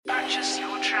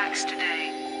tracks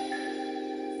today.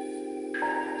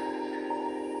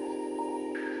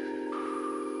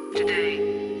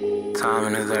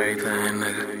 Timing is everything,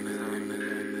 nigga.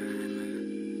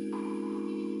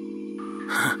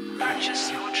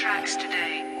 Purchase your tracks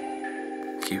today.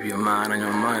 Keep your mind on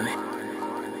your money.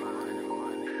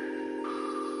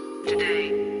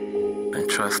 And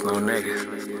trust no niggas.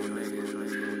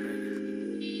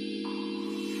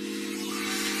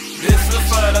 This is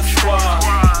for the squad.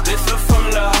 This is from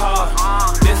the heart.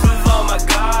 This is oh my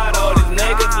God. All these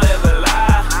niggas live a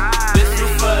lie. This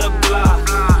is for the block.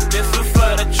 This is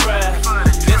for the trap.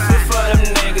 This is for them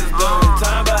niggas doing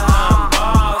time behind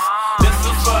bars. This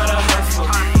is for the hustle.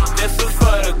 This is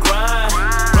for the grind.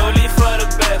 Rollie for the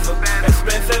bezel.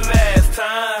 Expensive ass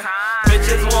time.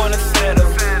 Bitches wanna settle.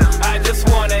 I just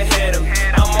wanna hit 'em.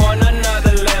 I'm on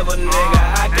another level, nigga.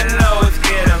 I can always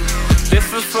get 'em. This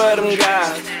is for them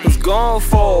guys who's gone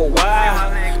for a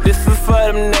while. This is for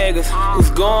them niggas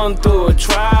who's going through a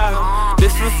trial.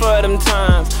 This is for them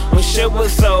times when shit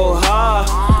was so hard.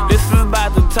 This is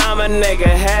about the time a nigga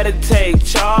had to take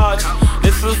charge.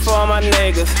 This is for my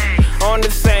niggas on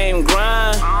the same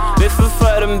grind. This is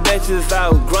for them bitches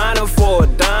out grinding for a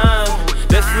dime.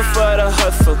 This is for the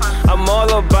hustle, I'm all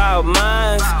about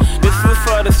mines. This is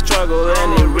for the struggle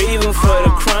and the reason for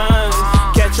the crimes.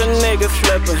 Catch a nigga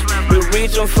slipping, we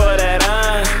reaching for that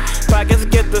iron. Pockets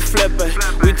get the flipping,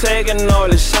 we taking all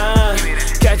the shine.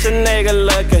 Catch a nigga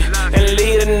looking and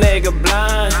lead a nigga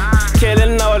blind.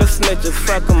 Killing all the snitches,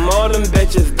 fuck 'em, all them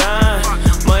bitches dying.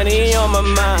 Money on my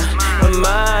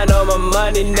mind on my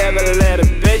money. Never let a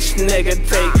bitch nigga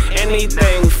take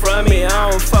anything from me. I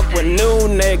don't fuck with new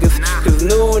niggas, cause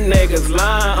new niggas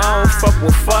lying. I don't fuck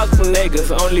with fuck niggas,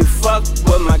 only fuck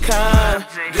with my kind.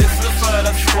 This is for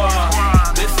the squad,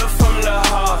 this is from the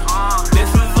heart.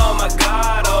 This is oh my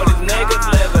God, all these niggas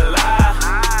live a lie.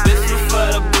 This is for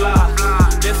the block,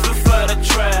 this is for the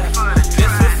trap.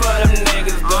 This is for them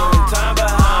niggas doing time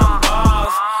behind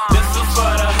bars. This is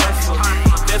for the hustle,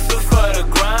 this is for the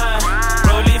grind.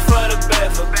 Rollie for the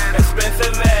bezel,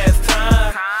 expensive ass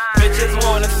time. Bitches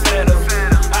wanna settle,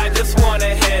 I just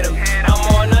wanna hit 'em. I'm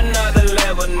on another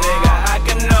level, nigga, I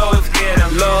can always get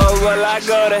 'em. Lord, will I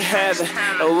go to heaven,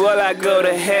 or will I go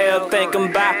to hell? Thinking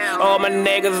about all my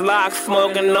niggas locked,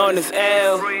 smoking on this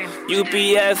L.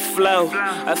 UPS flow,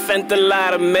 I sent a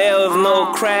lot of mails, no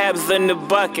crabs in the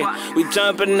bucket. We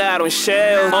jumping out on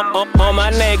shells. All my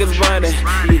niggas running,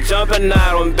 we jumping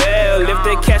out on bail. If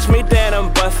they catch me, then I'm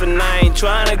busting. I ain't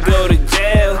trying to go to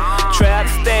jail. Trap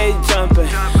stay jumping,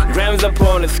 grams up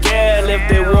on the scale. If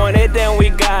they want it, then we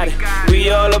got it. We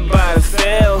all about to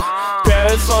sell.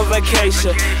 Paris on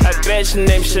vacation, a bitch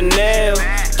named Chanel.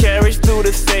 Carries through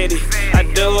the city, I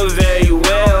do it very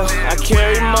well. I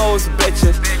carry most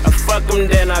bitches, I fuck 'em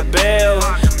then I bail.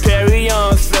 Perry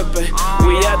on sipping,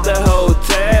 we at the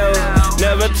hotel.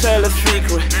 Never tell a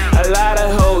secret, a lot of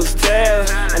hoes tell.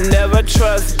 I never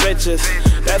trust bitches,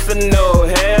 that's a no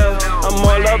hell. I'm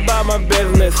all about my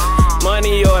business,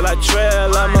 money all I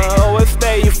trail. I'ma always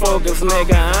stay focused,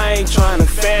 nigga, I ain't tryna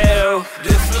fail.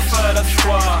 This is for the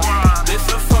squad, this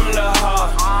is from the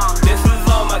heart. This is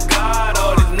oh my God,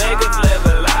 all these niggas live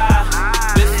a lie.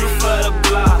 This is for the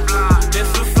block, this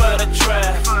is for the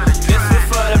trap. This is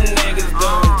for them niggas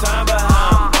doing time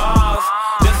behind bars.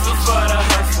 This is for the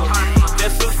hustle,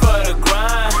 this is for the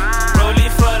grind.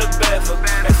 Rollie for the bezel,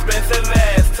 expensive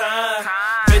ass time.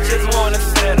 Bitches wanna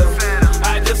settle,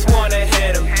 I just wanna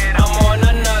hit 'em. I'm on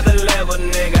another level,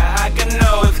 nigga, I can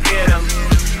always get 'em.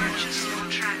 Purchase your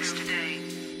tracks today.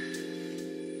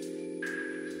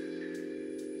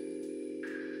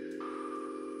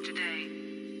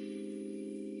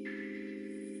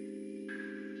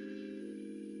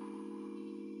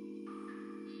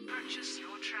 Purchase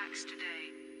your tracks today.